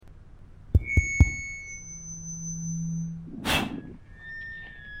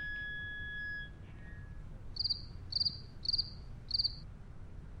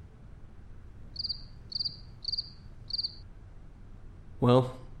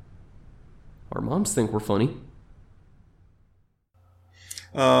Well, our moms think we're funny.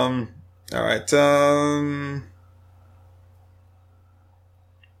 All right.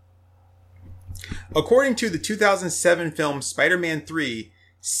 According to the 2007 film Spider-Man 3,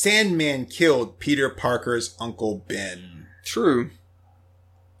 Sandman killed Peter Parker's Uncle Ben. True.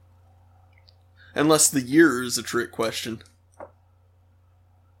 Unless the year is a trick question.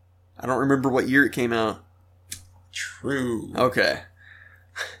 I don't remember what year it came out. True. Okay.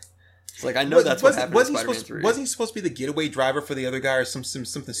 It's like, I know that's what happened in Spider-Man 3. Wasn't he supposed to be the getaway driver for the other guy or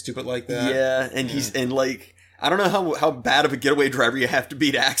something stupid like that? Yeah, and he's, and like, I don't know how bad of a getaway driver you have to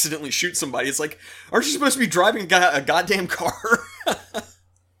be to accidentally shoot somebody. It's like, aren't you supposed to be driving a goddamn car?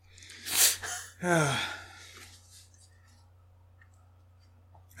 All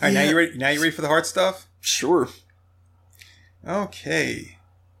right, now you ready? Now you ready for the hard stuff? Sure. Okay.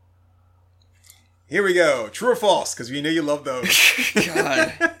 Here we go. True or false? Because we know you love those.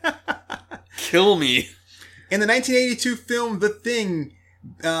 God. Kill me. In the 1982 film The Thing,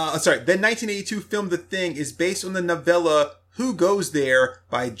 the 1982 film The Thing is based on the novella Who Goes There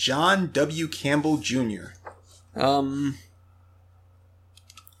by John W. Campbell Jr. False.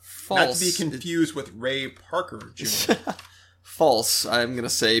 Not to be confused with Ray Parker Jr. False, I'm gonna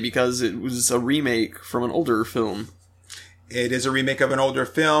say, because it was a remake from an older film. It is a remake of an older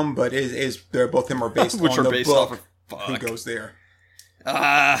film, but they're both of them are based Which on are the based book off of, Who Goes There.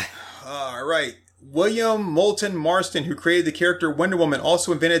 Ah. All right. William Moulton Marston, who created the character Wonder Woman,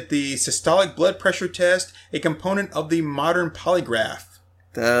 also invented the systolic blood pressure test, a component of the modern polygraph.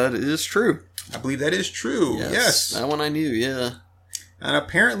 That is true. I believe that is true. Yes. That one I knew, yeah. And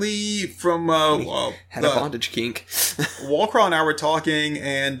apparently from... had a bondage kink. Walcraw and I were talking,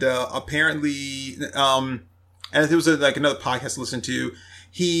 and apparently... and there was another podcast to listen to.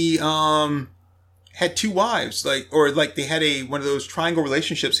 He had two wives, they had one of those triangle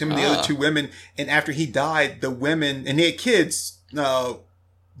relationships, him and the other two women. And after he died, the women, and they had kids, the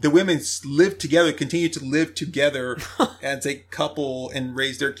women continued to live together as a couple and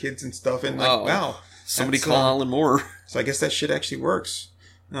raise their kids and stuff. And wow. Somebody call Alan Moore. So I guess that shit actually works.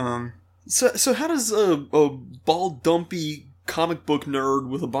 So how does a bald, dumpy comic book nerd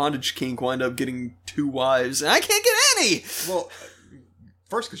with a bondage kink wind up getting two wives? And I can't get any! Well,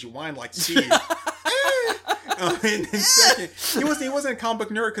 first, because you whine like Steve. And then second, he wasn't a comic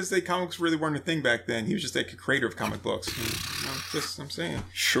book nerd because the comics really weren't a thing back then. He was just a creator of comic books. I'm saying.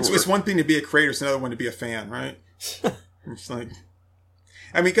 Sure. So it's one thing to be a creator, it's another one to be a fan, right? It's like...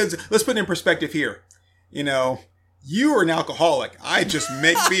 I mean, because let's put it in perspective here. You know, you are an alcoholic. I just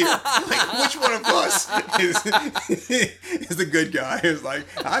make beer. Like, which one of us is the good guy? It's like,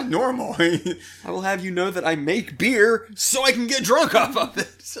 I'm normal. I will have you know that I make beer so I can get drunk off of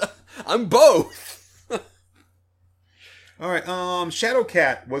it. I'm both. All right.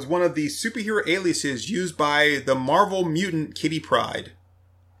 Shadowcat was one of the superhero aliases used by the Marvel mutant Kitty Pryde.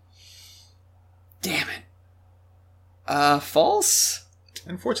 Damn it. False?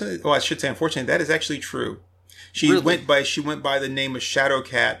 Unfortunately, that is actually true. She Really? went by the name of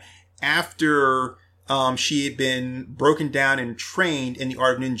Shadowcat after she had been broken down and trained in the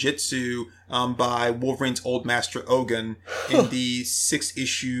art of ninjutsu by Wolverine's old master Ogun in the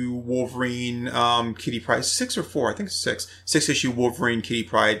 6-issue Wolverine Kitty Pryde, 6 or 4, I think it's 6issue Wolverine Kitty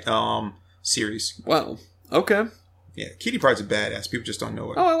Pryde series. Wow. Okay. Yeah, Kitty Pryde's a badass. People just don't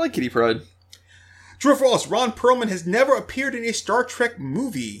know it. Oh, I like Kitty Pryde. True or false? Ron Perlman has never appeared in a Star Trek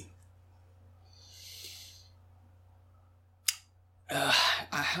movie.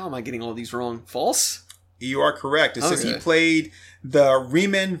 How am I getting all these wrong? False? You are correct. It says he Okay. played the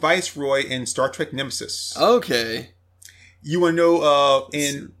Reman Viceroy in Star Trek Nemesis. Okay. You want to know,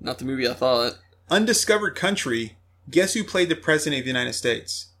 in Not the movie I thought. Undiscovered Country, guess who played the President of the United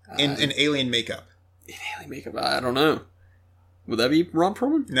States in alien makeup? In alien makeup, I don't know. Would that be Ron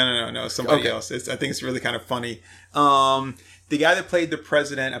Perlman? No. Somebody else. I think it's really kind of funny. The guy that played the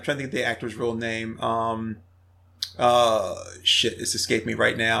president, I'm trying to think of the actor's real name. It's escaped me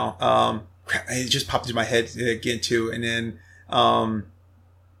right now. Crap, it just popped into my head again too, and then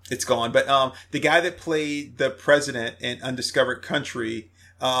it's gone. But the guy that played the president in Undiscovered Country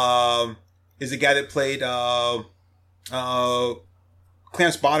is the guy that played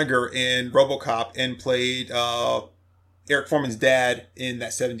Clarence Bonniger in RoboCop and played Eric Foreman's dad in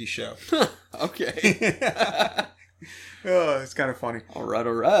that 70s show. Okay. Oh, it's kind of funny. All right.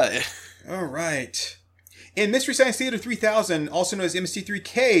 All right. In Mystery Science Theater 3000, also known as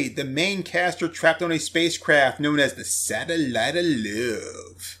MC3K, the main cast are trapped on a spacecraft known as the Satellite of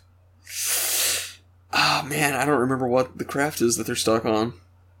Love. Oh, man, I don't remember what the craft is that they're stuck on.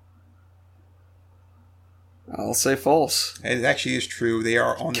 I'll say false. It actually is true. They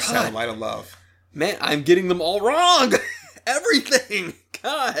are on the God. satellite of love. Man, I'm getting them all wrong. Everything.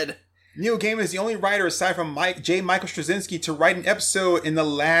 God. Neil Gaiman is the only writer aside from J. Michael Straczynski to write an episode in the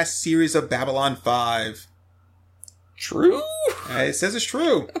last series of Babylon 5. True? It says it's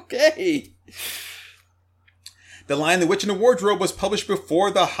true. Okay. The Lion, the Witch, and the Wardrobe was published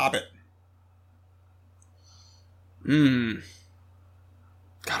before The Hobbit.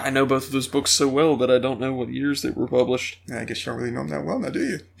 God, I know both of those books so well, but I don't know what years they were published. I guess you don't really know them that well now, do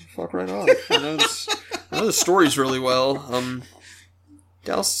you? Fuck right off. I know the stories really well.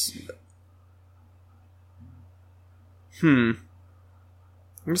 Dallas. I'm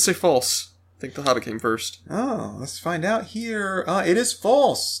gonna say false. I think The Hobbit came first. Oh, let's find out here. It is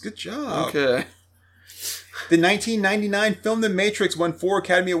false. Good job. Okay. The 1999 film The Matrix won 4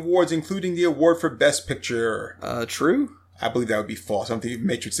 Academy Awards, including the award for Best Picture. True? I believe that would be false. I don't think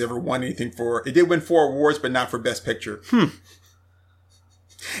Matrix ever won anything for... It did win 4 awards, but not for Best Picture.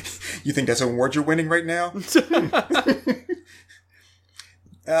 You think that's an award you're winning right now?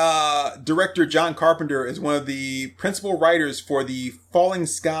 Director John Carpenter is one of the principal writers for the Falling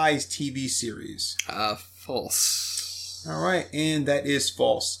Skies TV series. False. All right, and that is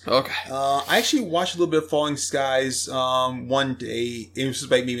false. Okay. I actually watched a little bit of Falling Skies one day. It was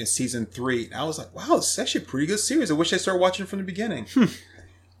like maybe in season 3. And I was like, wow, this is actually a pretty good series. I wish I started watching it from the beginning.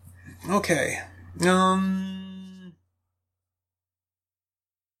 Okay.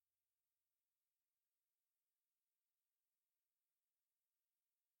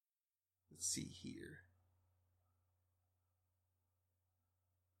 Let's see here.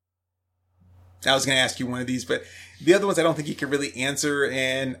 I was going to ask you one of these, but the other ones I don't think you can really answer.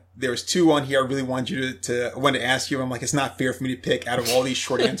 And there was 2 on here I really wanted you to ask you. I'm like, it's not fair for me to pick out of all these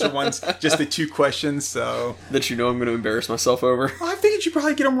short answer ones, just the 2 questions. So That you know I'm going to embarrass myself over. I figured you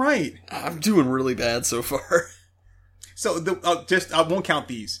probably get them right. I'm doing really bad so far. So I won't count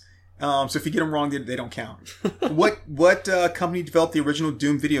these. So if you get them wrong, they don't count. What company developed the original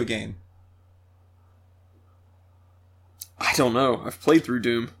Doom video game? I don't know. I've played through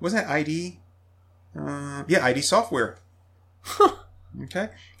Doom. Wasn't that ID? Yeah, ID Software. Huh. Okay.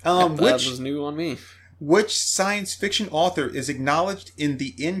 That was new on me. Which science fiction author is acknowledged in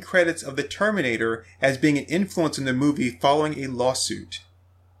the end credits of The Terminator as being an influence in the movie following a lawsuit?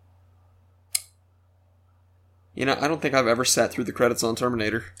 You know, I don't think I've ever sat through the credits on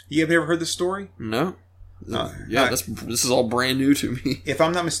Terminator. You have ever heard the story? No. This is all brand new to me. If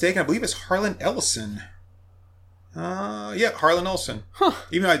I'm not mistaken, I believe it's Harlan Ellison. Yeah, Harlan Ellison. Huh.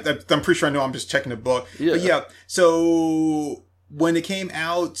 Even though I'm pretty sure I know, I'm just checking the book. Yeah. But yeah, so when it came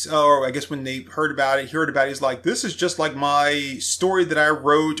out, or I guess when they heard about it, he's like, this is just like my story that I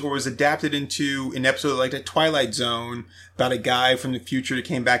wrote or was adapted into an episode like the Twilight Zone about a guy from the future that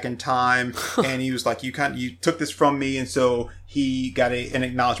came back in time. And he was like, you took this from me. And so he got an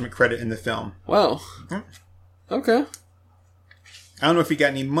acknowledgement credit in the film. Wow. Okay. I don't know if he got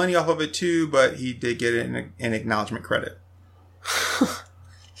any money off of it too, but he did get an acknowledgement credit.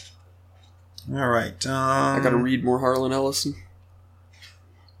 All right. I gotta read more Harlan Ellison.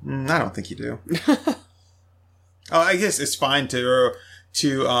 I don't think you do. I guess it's fine to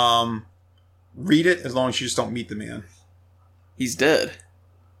read it as long as you just don't meet the man. He's dead.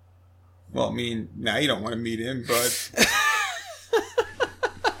 Well, I mean, now you don't want to meet him, but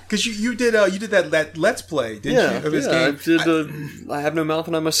because you did that Let's Play, didn't you? Of his game? I have no mouth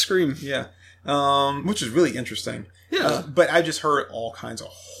and I must scream. Yeah, which is really interesting. Yeah, but I just heard all kinds of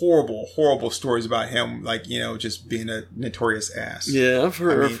horrible stories about him, like, you know, just being a notorious ass. Yeah, I've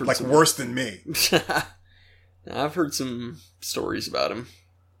heard, I've heard like worse than me. I've heard some stories about him.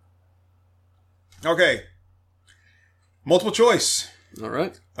 Okay, multiple choice. All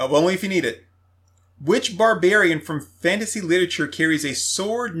right. But only if you need it. Which barbarian from fantasy literature carries a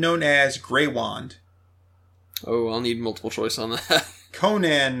sword known as Grey Wand? Oh, I'll need multiple choice on that.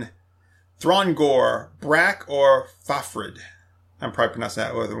 Conan, Throngor, Brack, or Fafhrd? I'm probably pronouncing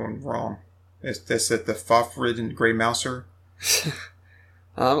that other one wrong. Is this the Fafhrd and Grey Mouser?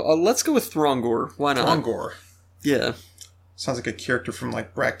 Let's go with Throngor. Why not? Throngor. Yeah. Sounds like a character from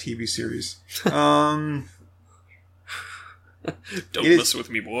like Brack TV series. Don't mess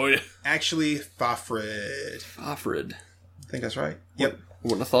with me, boy. Actually, Fafhrd. Fafhrd. I think that's right. Yep.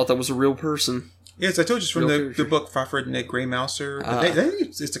 Wouldn't have thought that was a real person. Yes, I told you it's from the book Fafhrd and the Grey Mouser.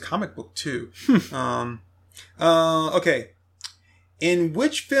 It's a comic book too. Okay. In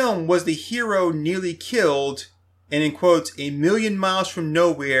which film was the hero nearly killed, and in quotes, a million miles from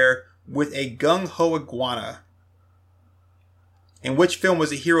nowhere with a gung-ho iguana? In which film was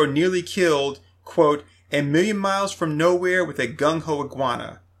the hero nearly killed, quote, a million miles from nowhere with a gung-ho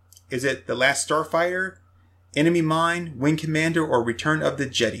iguana? Is it The Last Starfighter, Enemy Mine, Wing Commander, or Return of the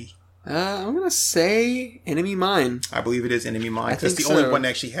Jedi? I'm gonna say Enemy Mine. I believe it is Enemy Mine. I That's think the only so. one that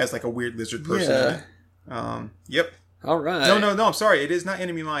actually has like a weird lizard person in it. Yep. All right. No, I'm sorry. It is not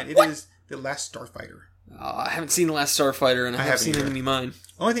Enemy Mine. It is The Last Starfighter. I haven't seen The Last Starfighter, and I haven't seen either. Enemy Mine.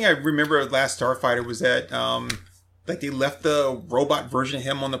 The only thing I remember of Last Starfighter was that like they left the robot version of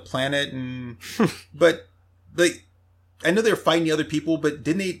him on the planet, and but like I know they were fighting the other people, but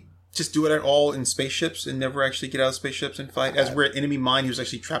didn't they just do it at all in spaceships and never actually get out of spaceships and fight? As we're at Enemy Mine, he was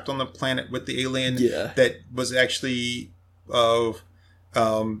actually trapped on the planet with the alien that was actually like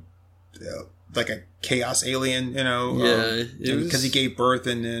a chaos alien, because he gave birth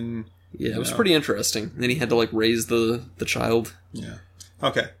and then it was pretty interesting. And then he had to like raise the child. Yeah.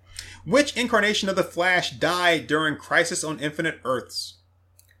 Okay. Which incarnation of the Flash died during Crisis on Infinite Earths?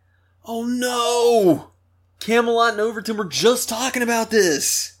 Oh no! Camelot and Overton were just talking about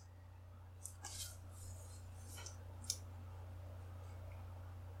this.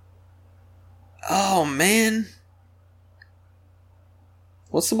 Oh man.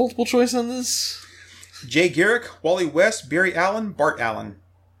 What's the multiple choice on this? Jay Garrick, Wally West, Barry Allen, Bart Allen.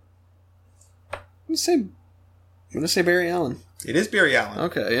 I'm gonna say Barry Allen. It is Barry Allen.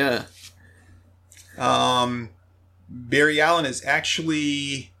 Okay, yeah. Barry Allen is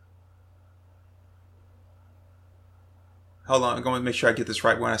actually... Hold on, I'm going to make sure I get this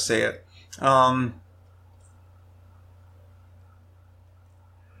right when I say it.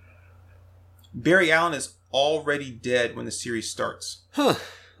 Barry Allen is already dead when the series starts. Huh,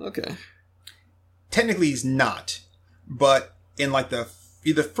 okay. Technically he's not, but in like the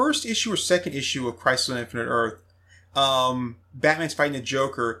either first issue or second issue of Crisis on Infinite Earth, Batman's fighting the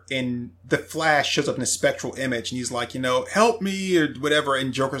Joker, and the Flash shows up in a spectral image, and he's like, help me or whatever,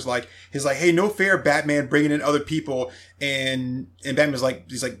 and Joker's like, hey, no fair, Batman, bringing in other people, and Batman's like,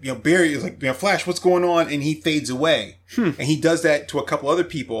 Barry is like, Flash, what's going on? And he fades away, and he does that to a couple other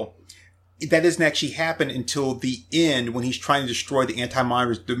people. That doesn't actually happen until the end when he's trying to destroy the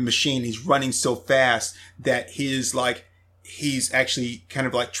the machine. He's running so fast that he's actually kind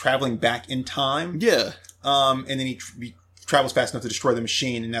of like traveling back in time. Yeah. And then he travels fast enough to destroy the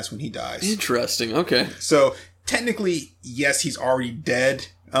machine, and that's when he dies. Interesting. Okay. So technically, yes, he's already dead,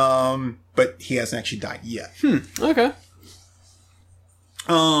 but he hasn't actually died yet. Okay.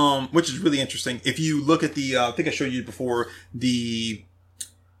 Which is really interesting. If you look at the, I think I showed you before, the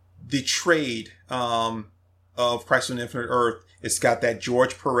trade of Crisis on Infinite Earth, it's got that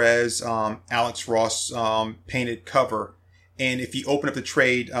George Perez, Alex Ross painted cover. And if you open up the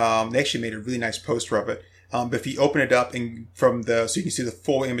trade, they actually made a really nice poster of it. But if you open it up and so you can see the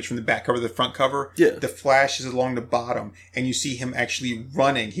full image from the back cover to the front cover, the Flash is along the bottom, and you see him actually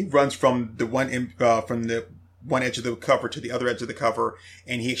running. He runs from the one edge of the cover to the other edge of the cover,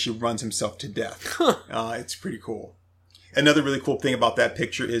 and he actually runs himself to death. It's pretty cool. Another really cool thing about that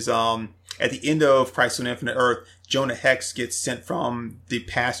picture is at the end of Crisis on Infinite Earth, Jonah Hex gets sent from the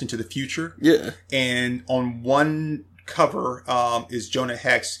past into the future. Yeah. And on one cover is Jonah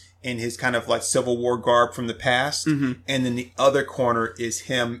Hex in his kind of like Civil War garb from the past. Mm-hmm. And then the other corner is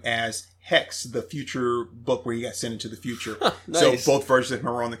him as Hex, the future book where he got sent into the future. Nice. So both versions of him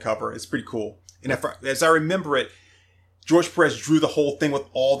are on the cover. It's pretty cool. And as I remember it, George Perez drew the whole thing with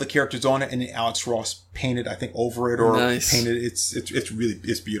all the characters on it, and then Alex Ross painted, I think, over it or painted it.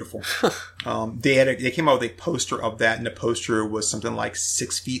 It's beautiful. They came out with a poster of that, and the poster was something like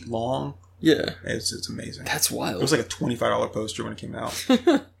 6 feet long. Yeah, it's amazing. That's wild. It was like a $25 poster when it came out.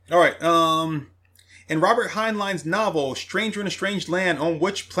 All right. In Robert Heinlein's novel Stranger in a Strange Land, on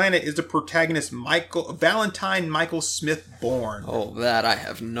which planet is the protagonist Valentine Michael Smith born? Oh, that I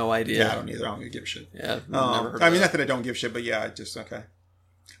have no idea. Yeah, I don't either. I don't really give a shit. Yeah, I've never heard of not that I don't give a shit, but yeah, okay.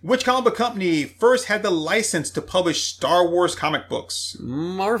 Which comic book company first had the license to publish Star Wars comic books?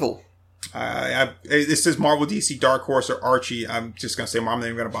 Marvel. It says Marvel, DC, Dark Horse, or Archie. I'm just going to say Marvel. I'm not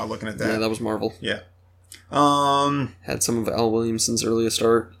even going to bother looking at that. Yeah, that was Marvel. Yeah. Had some of Al Williamson's earliest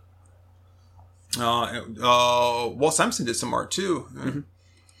art. Walt Simonson did some art too. Mm-hmm.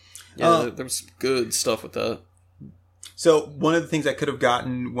 Yeah, there was good stuff with that. So one of the things I could have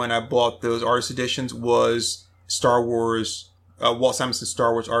gotten when I bought those artist editions was Star Wars, Walt Simonson's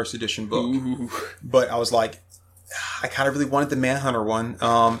Star Wars artist edition book. Ooh. But I was like, I kind of really wanted the Manhunter one,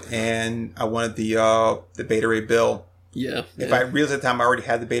 and I wanted the Beta Ray Bill. Yeah. If I realized at the time I already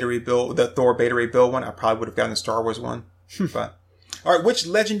had the Beta Ray Bill, the Thor Beta Ray Bill one, I probably would have gotten the Star Wars one. But all right, which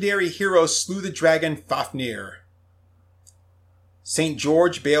legendary hero slew the dragon Fafnir? St.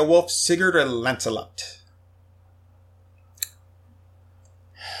 George, Beowulf, Sigurd, or Lancelot?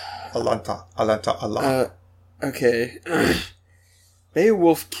 Alanta. Okay.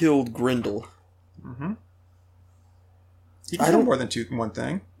 Beowulf killed Grendel. Mm-hmm. He can do more than one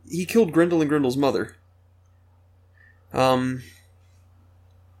thing. He killed Grendel and Grendel's mother. Damn.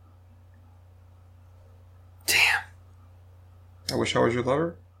 I wish I was your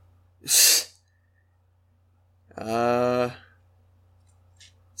lover.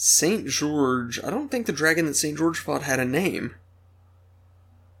 St. George. I don't think the dragon that St. George fought had a name.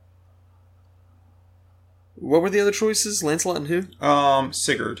 What were the other choices? Lancelot and who?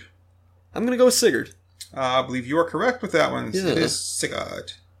 Sigurd. I'm gonna go with Sigurd. I believe you are correct with that one. Yeah. It is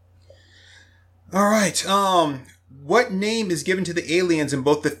Sigurd. Alright, what name is given to the aliens in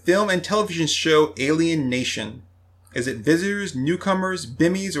both the film and television show Alien Nation? Is it visitors, newcomers,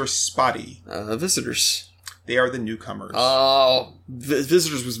 bimmies, or spotty? Visitors. They are the newcomers. Oh,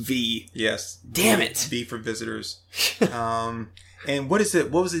 visitors was V. Yes. Damn it. V for visitors. And what is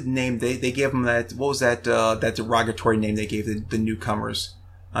it? What was the name they gave them? That what was that? That derogatory name they gave the newcomers?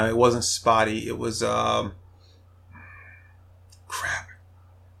 It wasn't spotty. It was crap.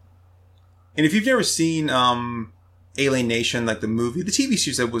 And if you've never seen Alien Nation, like the movie, the TV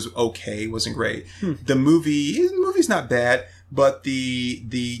series that was okay, wasn't great. The movie's not bad, but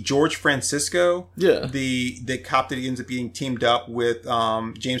the George Francisco, the cop that ends up being teamed up with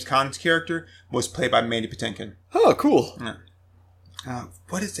James Caan's character was played by Mandy Patinkin. Oh, cool.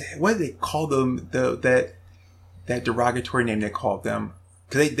 What is that? What do they call them? That derogatory name they called them?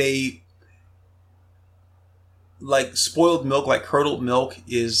 Because they like spoiled milk, like curdled milk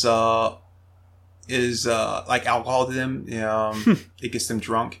is like alcohol to them. It gets them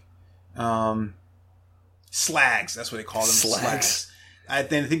drunk. Slags. That's what they call them. Slags. I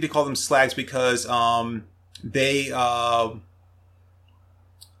think they call them slags because they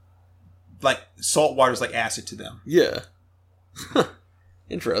like salt water is like acid to them. Yeah.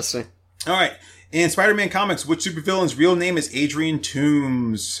 Interesting. All right. In Spider-Man comics, which supervillain's real name is Adrian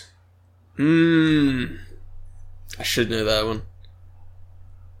Toomes? I should know that one.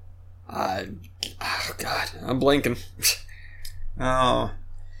 Oh, God. I'm blanking.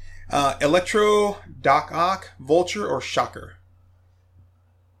 Electro, Doc Ock, Vulture, or Shocker?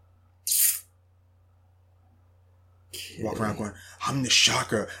 Walk around going, I'm the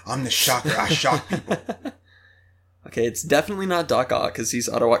Shocker. I'm the Shocker. I shock people. Okay, it's definitely not Doc Ock, because he's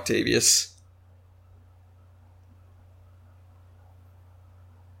Otto Octavius.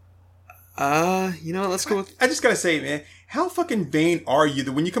 Let's go with... I just gotta say, man, how fucking vain are you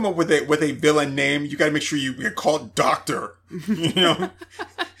that when you come up with a villain name, you gotta make sure you call it Doctor. You know?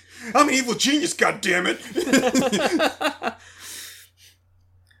 I'm an evil genius, goddammit.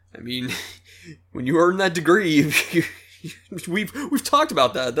 I mean, when you earn that degree, we've talked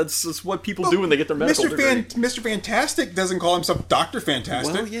about that. That's what people do when they get their medical degree. Mr. Fantastic doesn't call himself Dr.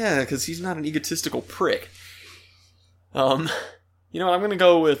 Fantastic. Well, yeah, because he's not an egotistical prick. You know what? I'm going to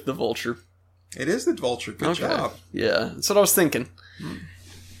go with the Vulture. It is the Vulture. Good job. Yeah, that's what I was thinking.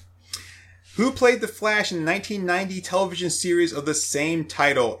 Who played the Flash in the 1990 television series of the same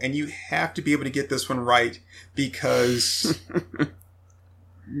title? And you have to be able to get this one right because...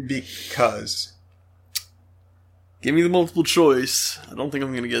 Give me the multiple choice. I don't think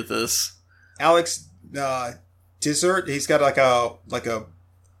I'm going to get this. Alex Desert. He's got like a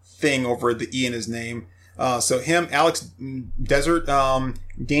thing over the E in his name. So him, Alex Desert,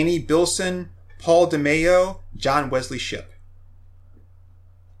 Danny Bilson, Paul DeMeo, John Wesley Shipp.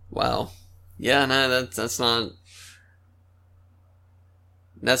 Wow. Yeah, no, that's not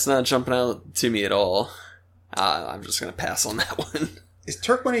jumping out to me at all. I'm just going to pass on that one. Is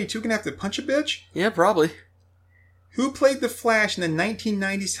Turk 182 going to have to punch a bitch? Yeah, probably. Who played the Flash in the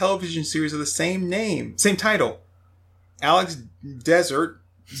 1990s television series of the same name? Same title. Alex Desert,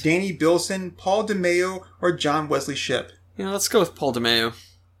 Danny Bilson, Paul DeMeo, or John Wesley Shipp? Yeah, let's go with Paul DeMeo.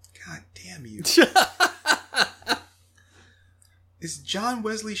 God damn you. It's John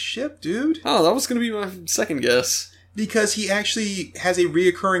Wesley Shipp, dude. Oh, that was going to be my second guess. Because he actually has a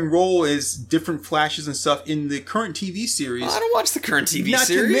reoccurring role as different Flashes and stuff in the current TV series. I don't watch the current TV series. Not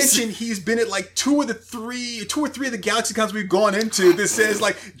to mention, he's been at like two or three of the Galaxy Cons we've gone into that says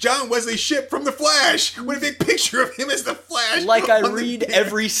like John Wesley Shipp from The Flash with a big picture of him as the Flash. Like I read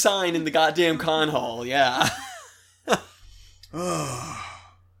every sign in the goddamn con hall, yeah.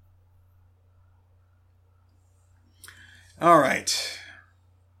 All right.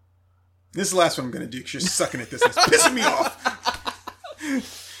 This is the last one I'm going to do because you're sucking at this. It's pissing me off.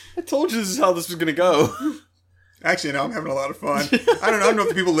 I told you this is how this was going to go. Actually, no, I'm having a lot of fun. I don't know if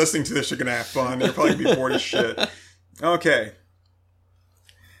the people listening to this are going to have fun. They're probably going to be bored as shit. Okay.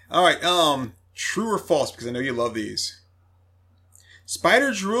 All right. True or false, because I know you love these.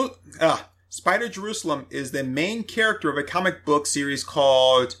 Spider Jerusalem is the main character of a comic book series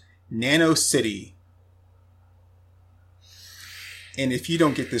called Nano City. And if you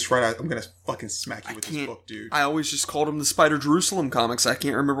don't get this right, I'm gonna fucking smack you with this book, dude. I always just called them the Spider Jerusalem comics. I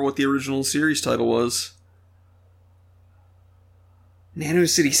can't remember what the original series title was. Nano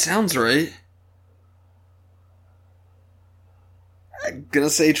City sounds right. I'm gonna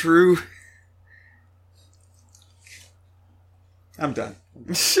say true. I'm done.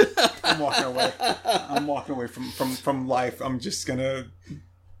 I'm walking away. I'm walking away from life. I'm just gonna...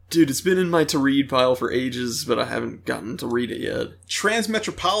 Dude, it's been in my to-read pile for ages, but I haven't gotten to read it yet.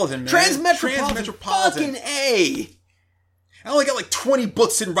 Transmetropolitan, man. Transmetropolitan. Fucking A! I only got like 20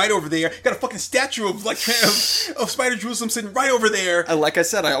 books sitting right over there. Got a fucking statue of like of Spider Jerusalem sitting right over there. Like I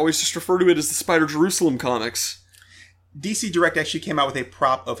said, I always just refer to it as the Spider Jerusalem comics. DC Direct actually came out with a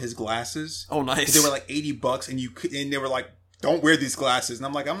prop of his glasses. Oh, nice. They were like $80, and they were like, "Don't wear these glasses." And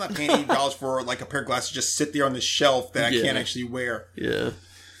I'm like, I'm not paying $80 for like a pair of glasses to just sit there on the shelf that I can't actually wear. Yeah,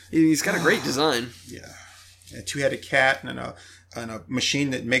 he's got a great design. Yeah, a two-headed cat and a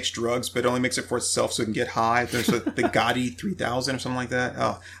machine that makes drugs, but only makes it for itself so it can get high. There's the Gotti 3000 or something like that.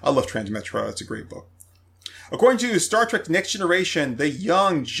 Oh, I love Transmetro. It's a great book. According to Star Trek Next Generation, the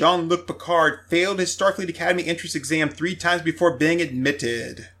young Jean-Luc Picard failed his Starfleet Academy entrance exam 3 times before being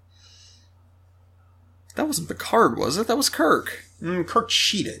admitted. That wasn't Picard, was it? That was Kirk. Kirk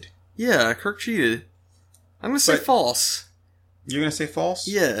cheated. Yeah, Kirk cheated. I'm going to say false. You're going to say false?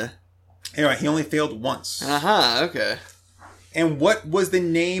 Yeah. Anyway, he only failed once. Okay. And what was the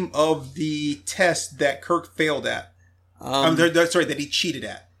name of the test that Kirk failed at? That he cheated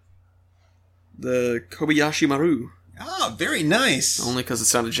at. The Kobayashi Maru. Ah, very nice. Only because it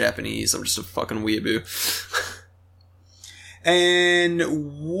sounded Japanese. I'm just a fucking weeaboo. And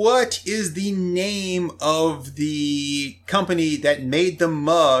what is the name of the company that made the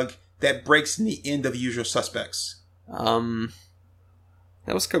mug that breaks in the end of Usual Suspects? That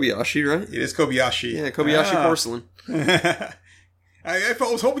was Kobayashi, right? It is Kobayashi. Yeah, Kobayashi Porcelain. I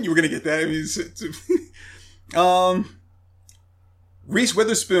was hoping you were going to get that. I mean, Reese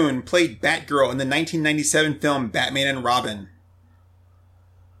Witherspoon played Batgirl in the 1997 film Batman and Robin.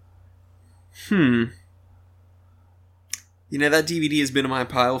 You know, that DVD has been in my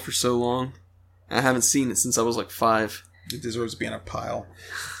pile for so long. I haven't seen it since I was like 5. It deserves to be in a pile.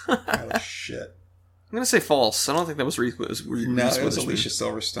 Pile of shit. I'm going to say false. I don't think that was Reese Witherspoon. No, it was Alicia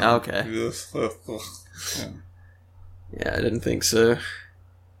Silverstone. Okay. Yeah, I didn't think so.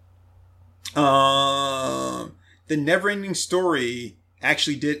 The Neverending Story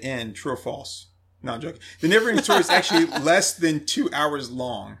actually did end. True or false? No, I'm joking. The Neverending Story is actually less than 2 hours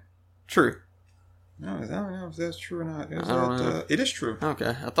long. True. No, I don't know if that's true or not. It is true.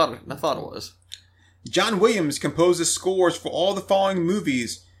 Okay, I thought it was. John Williams composes scores for all the following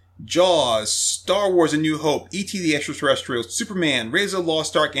movies: Jaws, Star Wars: A New Hope, E.T. the Extraterrestrials, Superman, Raiders of the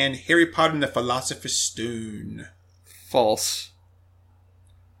Lost Ark, and Harry Potter and the Philosopher's Stone. False.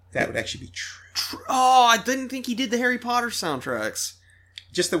 That would actually be true. Oh, I didn't think he did the Harry Potter soundtracks.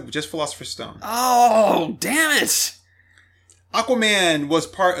 Just Philosopher's Stone. Oh, damn it! Aquaman was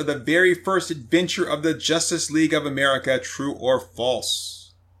part of the very first adventure of the Justice League of America. True or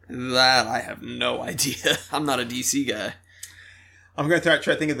false? That I have no idea. I'm not a DC guy. I'm going to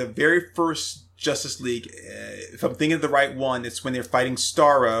try to think of the very first Justice League. If I'm thinking of the right one, it's when they're fighting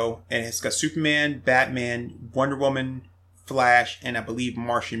Starro, and it's got Superman, Batman, Wonder Woman, Flash, and I believe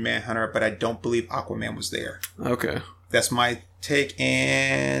Martian Manhunter, but I don't believe Aquaman was there. Okay. That's my take,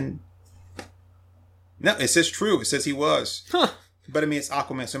 and... No, it says true. It says he was. Huh. But I mean, it's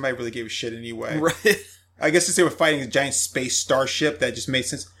Aquaman, so nobody really gave a shit anyway. Right. I guess since they were fighting a giant space starship, that just made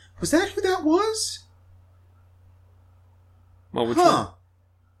sense. Was that who that was? Well, which one?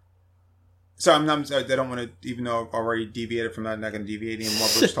 So I'm sorry, I don't want to, even though I've already deviated from that, I'm not going to deviate anymore.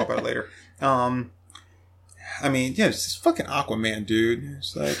 We'll just talk about it later. I mean, yeah, it's just fucking Aquaman, dude.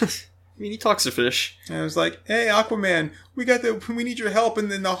 It's like... I mean, he talks to fish. And I was like, "Hey, Aquaman, we need your help in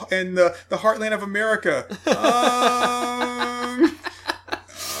the heartland of America."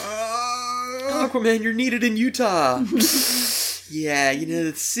 Aquaman, you're needed in Utah. Yeah,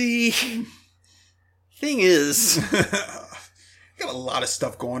 the sea. Thing is, got a lot of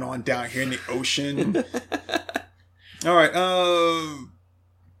stuff going on down here in the ocean. All right,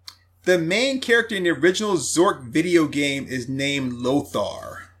 the main character in the original Zork video game is named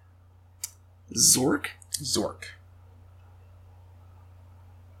Lothar. Zork?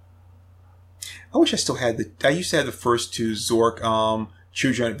 I wish I still had I used to have the first 2 Zork,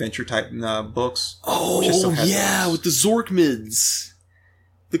 Choose Your Own Adventure type books. Oh, yeah, those. With the Zorkmids.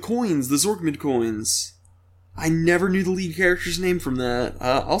 The coins, the Zorkmid coins. I never knew the lead character's name from that.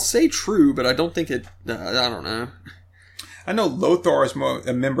 I'll say true, but I don't think it... I don't know. I know Lothar is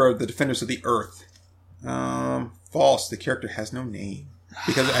a member of the Defenders of the Earth. False. The character has no name.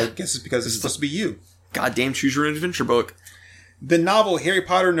 Because I guess it's because it's supposed to be you. Goddamn choose your own adventure book. The novel Harry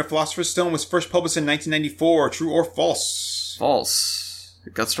Potter and the Philosopher's Stone was first published in 1994. True or false? False.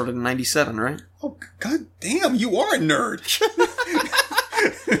 It got started in 97, right? Oh, god damn, you are a nerd.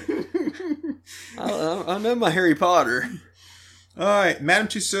 I know my Harry Potter. Alright, Madame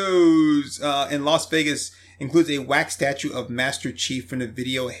Tussauds in Las Vegas includes a wax statue of Master Chief from the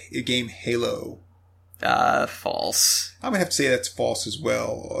video game Halo. False. I'm gonna have to say that's false as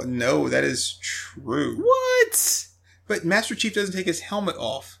well. No, that is true. What? But Master Chief doesn't take his helmet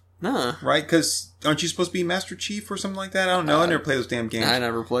off. Nah. Right? Because aren't you supposed to be Master Chief or something like that? I don't know. I never played those damn games. I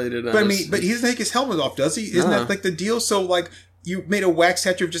never played it. But I mean, but he doesn't take his helmet off, does he? Isn't that like the deal? So like, you made a wax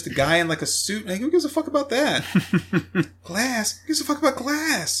statue of just a guy in like a suit. Like, who gives a fuck about that? Glass. Who gives a fuck about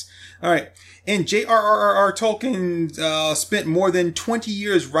glass? All right. And J.R.R.R. Tolkien spent more than 20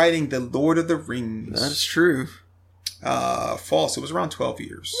 years writing The Lord of the Rings. That is true. False. It was around 12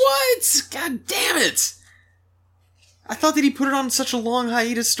 years. What? God damn it! I thought that he put it on such a long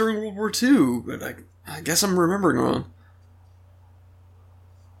hiatus during World War II, but I guess I'm remembering wrong.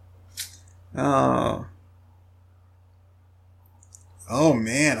 Oh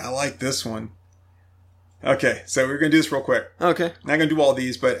man, I like this one. Okay, so we're gonna do this real quick. Okay. Not gonna do all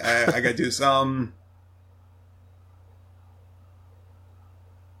these, but I gotta do this.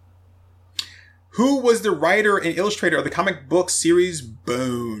 Who was the writer and illustrator of the comic book series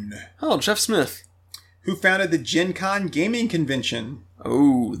Bone? Oh, Jeff Smith. Who founded the Gen Con gaming convention?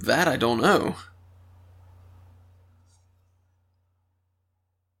 Oh, that I don't know.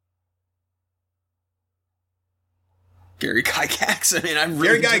 Gary Gygax. I mean, I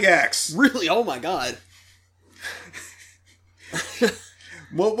really... Gary Gygax. Really? Oh my god.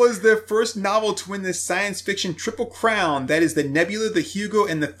 What was the first novel to win the science fiction Triple Crown? That is the Nebula, the Hugo,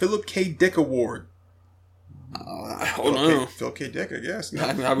 and the Philip K. Dick Award. I don't know. Philip K. Dick, I guess. No.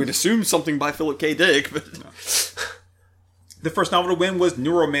 I would assume something by Philip K. Dick, but... No. The first novel to win was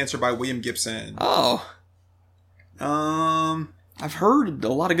Neuromancer by William Gibson. Oh. I've heard a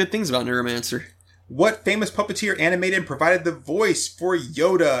lot of good things about Neuromancer. What famous puppeteer animated and provided the voice for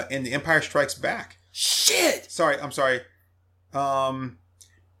Yoda in The Empire Strikes Back? Shit! I'm sorry.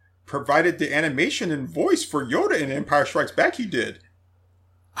 Provided the animation and voice for Yoda in Empire Strikes Back, he did.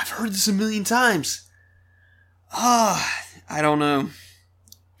 I've heard this a million times. I don't know.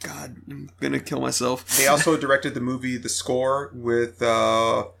 God, I'm gonna kill myself. They also directed the movie The Score with,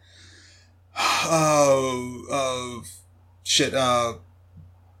 damn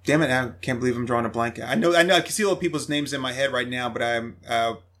it, I can't believe I'm drawing a blank. I know, I can see all the people's names in my head right now, but I'm,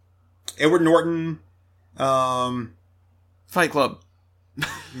 Edward Norton, Fight Club.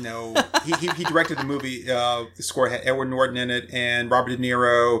 No, he directed the movie. The Score had Edward Norton in it, and Robert De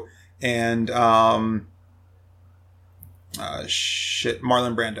Niro, and Marlon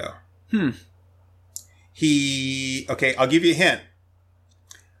Brando. Okay, I'll give you a hint.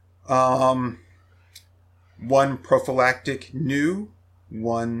 One prophylactic new,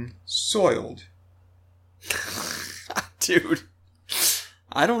 one soiled. Dude,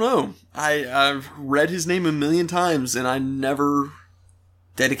 I don't know. I've read his name a million times, and I never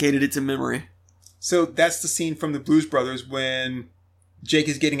dedicated it to memory. So that's the scene from the Blues Brothers when Jake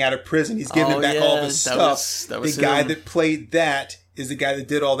is getting out of prison. He's giving back all of his stuff. That was the guy him. that played that is the guy that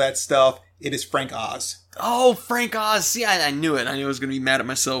did all that stuff. It is Frank Oz. Oh, Frank Oz. See, I knew it. I knew I was going to be mad at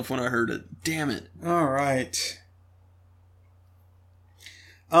myself when I heard it. Damn it. All right.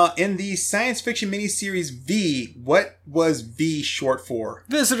 In the science fiction miniseries V, what was V short for?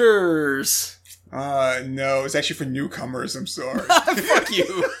 Visitors. No, it's actually for newcomers. I'm sorry. Fuck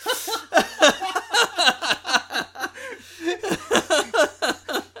you.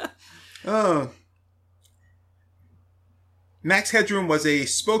 Max Headroom was a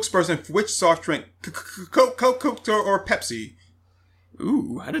spokesperson for which soft drink? Coke, or Pepsi?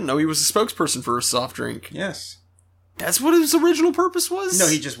 Ooh, I didn't know he was a spokesperson for a soft drink. Yes. That's what his original purpose was? No,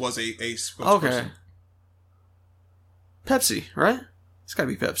 he just was a spokesperson. Okay. Pepsi, right? It's gotta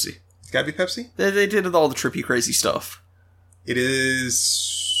be Pepsi. It's gotta be Pepsi? They did all the trippy, crazy stuff. It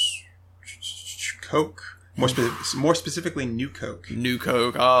is Coke. More specifically, New Coke. New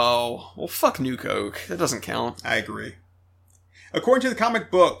Coke. Oh, well, fuck New Coke. That doesn't count. I agree. According to the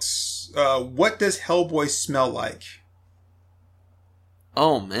comic books, what does Hellboy smell like?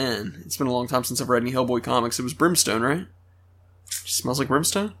 Oh, man. It's been a long time since I've read any Hellboy comics. It was brimstone, right? It smells like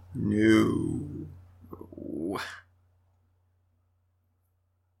brimstone? No. Ooh.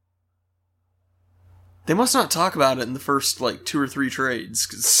 They must not talk about it in the first, 2 or 3 trades,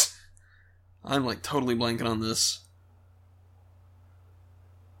 because I'm, totally blanking on this.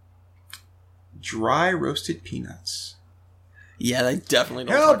 dry roasted peanuts. Yeah, they definitely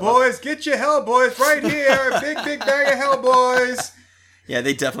don't Hell talk about... boys, get your hell boys right here. Big bag of hell boys. Yeah,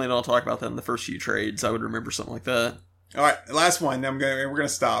 they definitely don't talk about that in the first few trades. I would remember something like that. All right, last one. We're gonna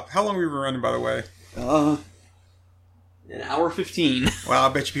stop. How long have we been running, by the way? An hour 15. Wow,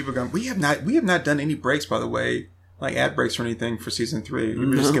 I bet you people are going. We have not done any breaks, by the way, like ad breaks or anything for season 3. We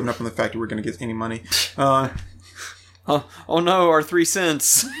were just giving up on the fact that we're going to get any money. Oh no, our 3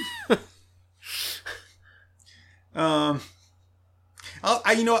 cents. I'll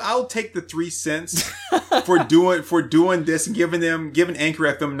take the 3 cents for doing this and giving Anchor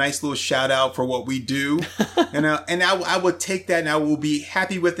FM a nice little shout out for what we do, and I will take that and I will be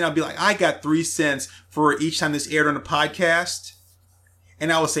happy with it. I'll be like, I got 3 cents for each time this aired on the podcast,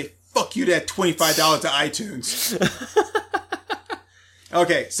 and I will say, fuck you, that $25 to iTunes.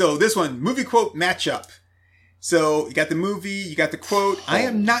 Okay, so this one, movie quote matchup. So you got the movie, you got the quote. I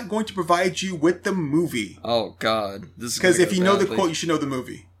am not going to provide you with the movie. Oh God, this is because if you know the quote, you should know the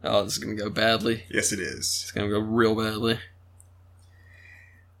movie. Oh, this is gonna go badly. Yes, it is. It's gonna go real badly.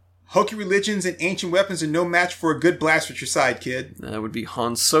 Hokey religions and ancient weapons are no match for a good blast at your side, kid. That would be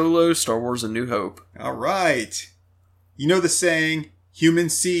Han Solo, Star Wars: A New Hope. All right. You know the saying, human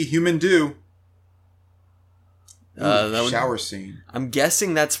see, human do. Ooh, shower scene. I'm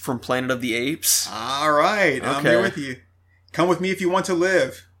guessing that's from Planet of the Apes. All right. Okay. I'm here with you. Come with me if you want to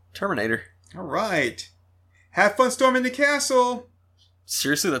live. Terminator. All right. Have fun storming the castle.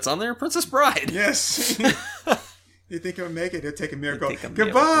 Seriously, that's on there? Princess Bride. Yes. You think he'll make it? He'll take a miracle.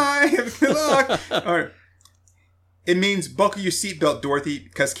 Goodbye. Good luck. All right. It means buckle your seatbelt, Dorothy,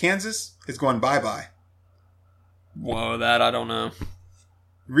 because Kansas is going bye-bye. Whoa, that I don't know.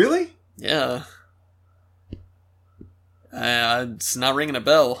 Really? Yeah. It's not ringing a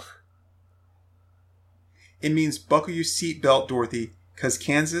bell. It means buckle your seatbelt, Dorothy, because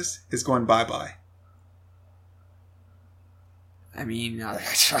Kansas is going bye-bye. I mean, I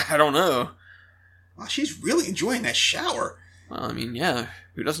don't know. Wow, she's really enjoying that shower. Well, I mean, yeah.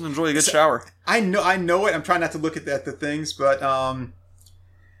 Who doesn't enjoy a good shower? I know it. I'm trying not to look at the things, but I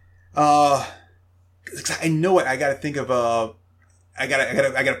know it. I gotta think of I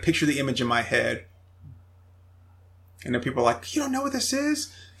gotta picture the image in my head. And then people are like, you don't know what this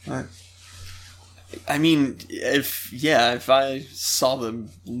is? I mean, if I saw the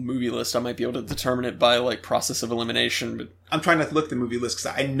movie list, I might be able to determine it by like process of elimination. But I'm trying not to look at the movie list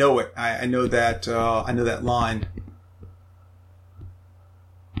because I know it. I know that. I know that line.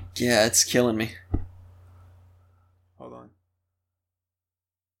 Yeah, it's killing me. Hold on.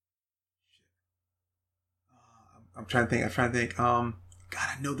 I'm trying to think. God,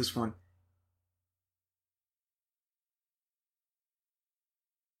 I know this one.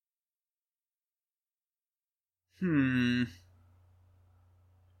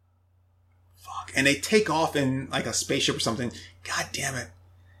 Fuck. And they take off in like a spaceship or something. God damn it.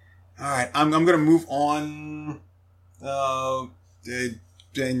 Alright, I'm gonna move on. And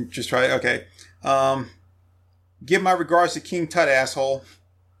just try it. Okay. Give my regards to King Tut, asshole.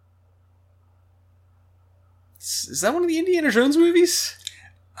 Is that one of the Indiana Jones movies?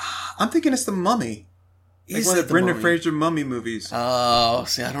 I'm thinking it's The Mummy. Like one of the Brendan Fraser mummy movies. Oh,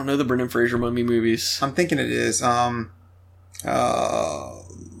 see, I don't know the Brendan Fraser mummy movies. I'm thinking it is. So I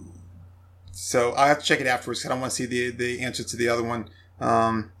have to check it afterwards because I don't want to see the answer to the other one.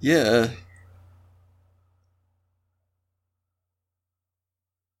 Yeah.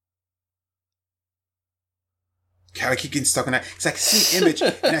 God, I keep getting stuck on that. Because I can see an image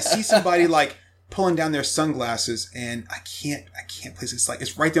and I see somebody like pulling down their sunglasses and I can't place it. It's like,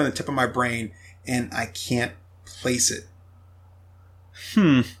 it's right there on the tip of my brain and I can't place it.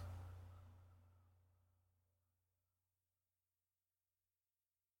 All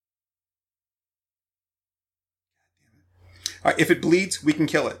right, if it bleeds, we can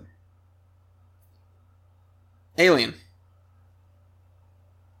kill it. Alien.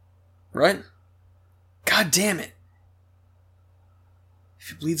 Right? God damn it.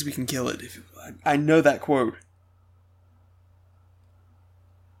 If it bleeds, we can kill it. I know that quote.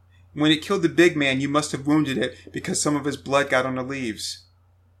 When it killed the big man, you must have wounded it because some of his blood got on the leaves.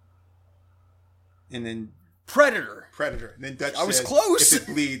 And then... Predator. And then Dutch I was says, close. If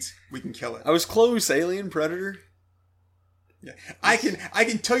it bleeds, we can kill it. I was close. Alien, Predator. Yeah. I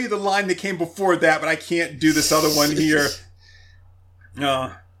can tell you the line that came before that, but I can't do this other one here.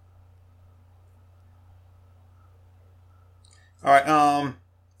 All right.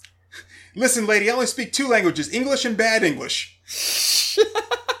 Listen, lady, I only speak 2 languages, English and bad English.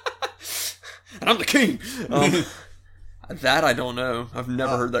 And I'm the king. That I don't know. I've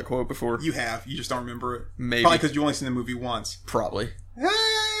never heard that quote before. You have. You just don't remember it. Maybe. Probably because you only seen the movie once. Probably.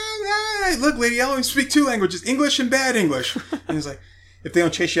 Hey, look, lady, I only speak 2 languages, English and bad English. And he's like, if they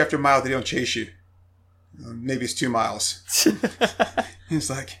don't chase you after a mile, they don't chase you. Maybe it's 2 miles. He's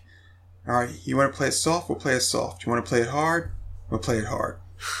like, all right, you want to play it soft? We'll play it soft. You want to play it hard? We'll play it hard.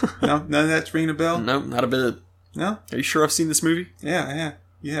 No? None of that's ringing a bell? Nope, not a bit. No? Are you sure I've seen this movie? Yeah.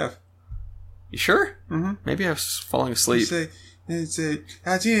 You have. You sure? Mm-hmm. Maybe I was falling asleep. It's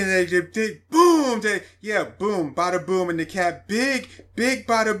boom, yeah, boom, bada boom in the cab, big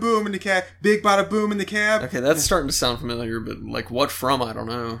bada boom in the cab, big bada boom in the cab. Okay, that's starting to sound familiar, but like what from? I don't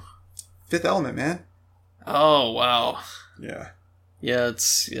know. Fifth Element, man. Oh wow. Yeah. Yeah,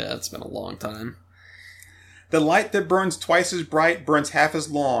 it's been a long time. The light that burns twice as bright burns half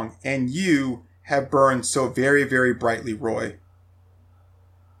as long, and you have burned so very, very brightly, Roy.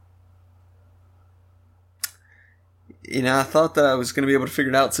 You know, I thought that I was going to be able to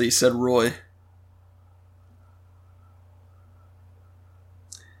figure it out, so you said Roy.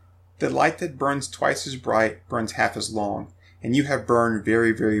 The light that burns twice as bright burns half as long, and you have burned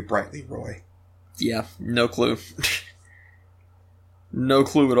very, very brightly, Roy. Yeah, no clue. No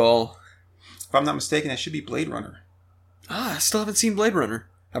clue at all. If I'm not mistaken, that should be Blade Runner. I still haven't seen Blade Runner.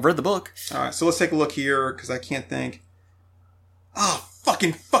 I've read the book. Alright, so let's take a look here, because I can't think. Oh,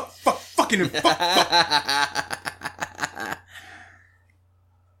 fucking.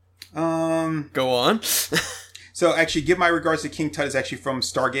 Go on. So actually, give my regards to King Tut is actually from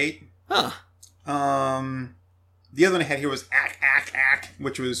Stargate. Huh. The other one I had here was Ack,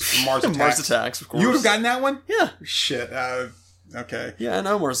 which was Mars Attacks. Mars Attacks, of course. You would have gotten that one? Yeah. Shit. Okay. Yeah, I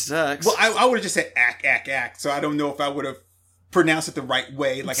know Mars Attacks. Well, I would have just said Ack. So I don't know if I would have pronounced it the right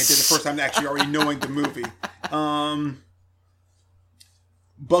way, like I did the first time, actually already knowing the movie.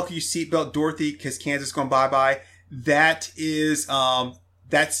 Buckle your seatbelt, Dorothy, because Kansas gone bye-bye. That is,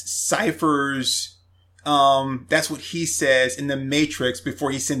 that's Cypher's, that's what he says in the Matrix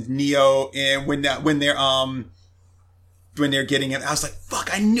before he sends Neo in when they're getting him. I was like, fuck,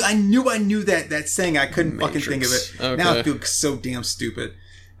 I knew that saying. I couldn't fucking think of it. Okay. Now I feel so damn stupid.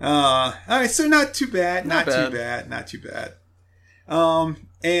 Alright, so not too bad. Not too bad.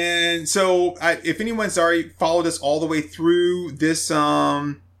 And so, if anyone's already followed us all the way through this,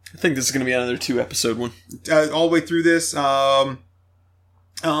 I think this is going to be another 2-episode one. All the way through this, I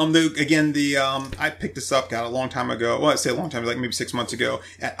picked this up, a long time ago. Well, I'd say a long time, like maybe 6 months ago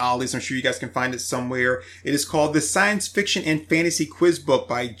at Ollie's. I'm sure you guys can find it somewhere. It is called The Science Fiction and Fantasy Quiz Book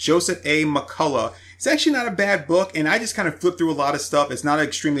by Joseph A. McCullough. It's actually not a bad book, and I just kind of flipped through a lot of stuff. It's not an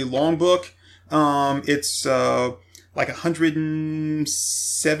extremely long book. It's, like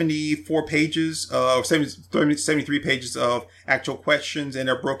 174 pages, 73 pages of actual questions, and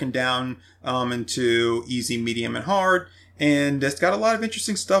they're broken down into easy, medium, and hard. And it's got a lot of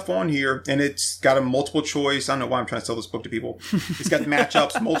interesting stuff on here, and it's got a multiple choice. I don't know why I'm trying to sell this book to people. It's got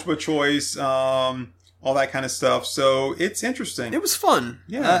matchups, multiple choice, all that kind of stuff. So it's interesting. It was fun.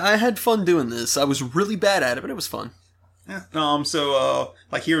 Yeah. I had fun doing this. I was really bad at it, but it was fun. Yeah.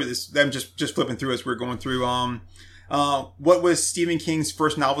 Like here, I'm just flipping through as we're going through. What was Stephen King's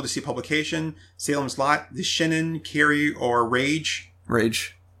first novel to see publication? Salem's Lot, The Shannon, Carrie, or Rage?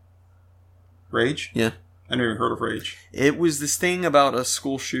 Rage? I Yeah. never even heard of Rage. It was this thing about a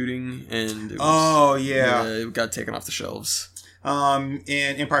school shooting, and it was, it got taken off the shelves. And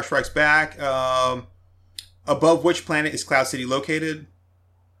Empire Strikes Back. Above which planet is Cloud City located?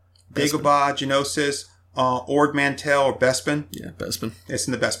 Dagobah, Geonosis, Ord Mantell, or Bespin? Yeah, Bespin. It's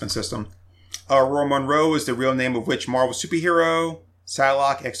in the Bespin system. Aurora Monroe is the real name of which Marvel superhero?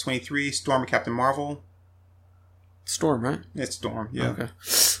 Psylocke, X-23, Storm, or Captain Marvel? Storm, right? It's Storm, yeah. Okay.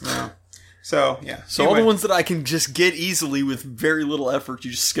 Yeah. So, yeah. So anyway, all the ones that I can just get easily with very little effort,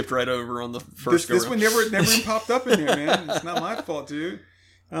 you just skipped right over on the first This one never even popped up in there, man. It's not my fault, dude.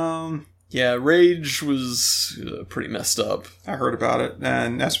 Yeah, Rage was pretty messed up. I heard about it,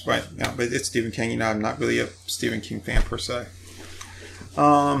 and that's right. Yeah, but it's Stephen King. You know, I'm not really a Stephen King fan per se.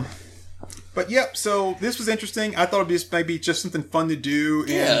 But yep, so this was interesting. I thought it might be just something fun to do.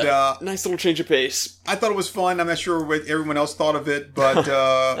 And nice little change of pace. I thought it was fun. I'm not sure what everyone else thought of it, but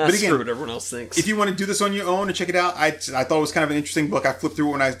but again, screw what everyone else thinks. If you want to do this on your own and check it out, I thought it was kind of an interesting book. I flipped through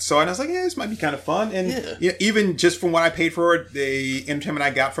it when I saw it, and I was like, yeah, this might be kind of fun. And yeah, even just from what I paid for it, the entertainment I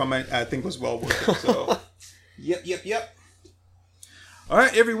got from it, I think was well worth it. So, yep. All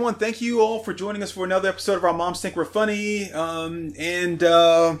right, everyone. Thank you all for joining us for another episode of Our Moms Think We're Funny.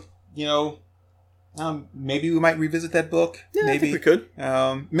 Maybe we might revisit that book. Yeah, maybe I think we could.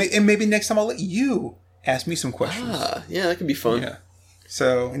 And maybe next time I'll let you ask me some questions. Yeah, that could be fun. Yeah.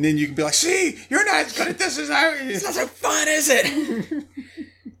 So, and then you can be like, see, you're not as good at this as I am. It's not so fun, is it?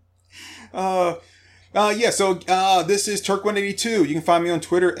 This is Turk182. You can find me on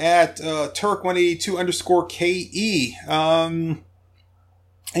Twitter at Turk182_KE.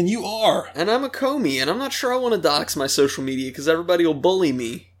 And you are. And I'm a Comey, and I'm not sure I want to dox my social media because everybody will bully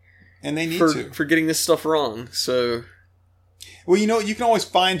me. And they need for getting this stuff wrong, so... Well, you know, you can always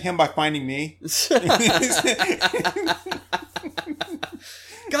find him by finding me.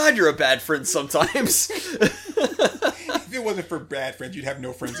 God, you're a bad friend sometimes. If it wasn't for bad friends, you'd have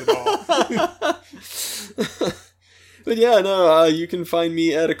no friends at all. But yeah, no, you can find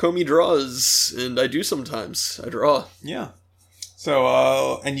me at Akomi Draws, and I do sometimes. I draw. Yeah.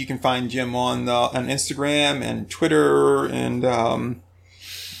 So, and you can find Jim on Instagram and Twitter and,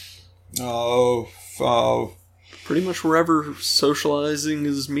 pretty much wherever socializing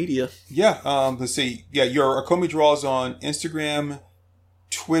is media. Yeah, let's see. Yeah, your Akomi Draws on Instagram,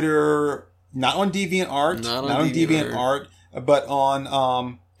 Twitter, not on DeviantArt, not on DeviantArt, but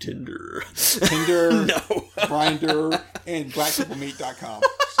on Tinder, no, Grindr, and blackpeoplemeet.com.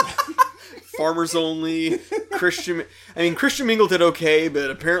 Farmers Only, Christian. I mean, Christian Mingle did okay, but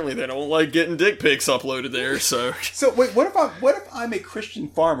apparently they don't like getting dick pics uploaded there. So wait, what if I'm a Christian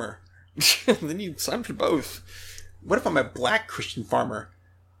farmer? Then you sign for both. What if I'm a black Christian farmer?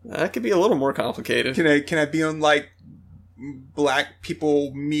 That could be a little more complicated. Can I be on like Black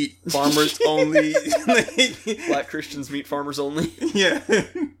People Meet Farmers Only? Black Christians Meet Farmers Only. Yeah.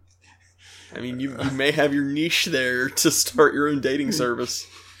 I mean, you may have your niche there to start your own dating service.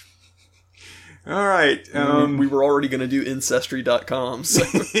 All right. We were already going to do Ancestry.com. So.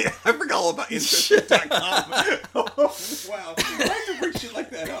 Yeah, I forgot all about Ancestry.com. Oh, wow. I have to bring shit like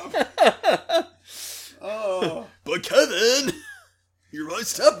that up. Oh. But Kevin, you're my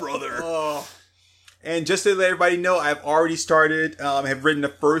stepbrother. Oh. And just to let everybody know, I've already started, have written the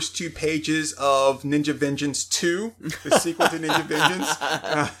first 2 pages of Ninja Vengeance 2, the sequel to Ninja Vengeance.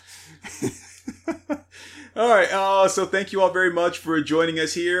 All right. So thank you all very much for joining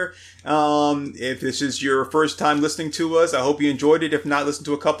us here. If this is your first time listening to us, I hope you enjoyed it. If not, listen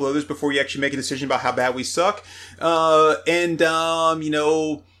to a couple others before you actually make a decision about how bad we suck.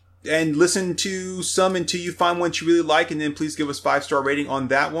 And listen to some until you find one you really like, and then please give us 5-star rating on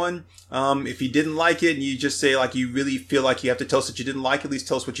that one. If you didn't like it and you just say like you really feel like you have to tell us that you didn't like it, at least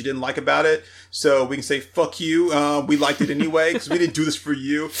tell us what you didn't like about it. So we can say, fuck you. We liked it anyway because we didn't do this for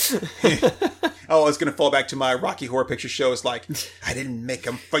you. Oh, I was going to fall back to my Rocky Horror Picture Show. It's like, I didn't make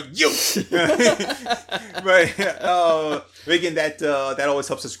them for you. But again, that always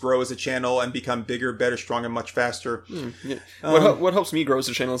helps us grow as a channel and become bigger, better, stronger, much faster. Yeah. What helps me grow as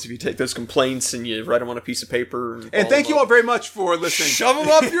a channel is if you take those complaints and you write them on a piece of paper. And thank you all very much for listening. Shove them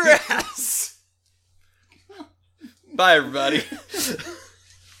up your ass. Bye, everybody.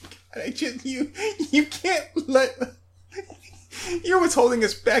 You can't let... You're what's holding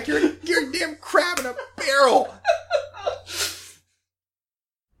us back. You're a damn crab in a barrel.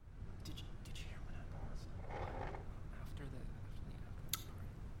 Did you hear what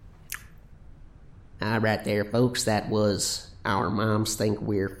happened after right there, folks. That was Our Moms Think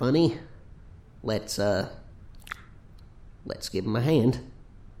We're Funny. Let's give them a hand.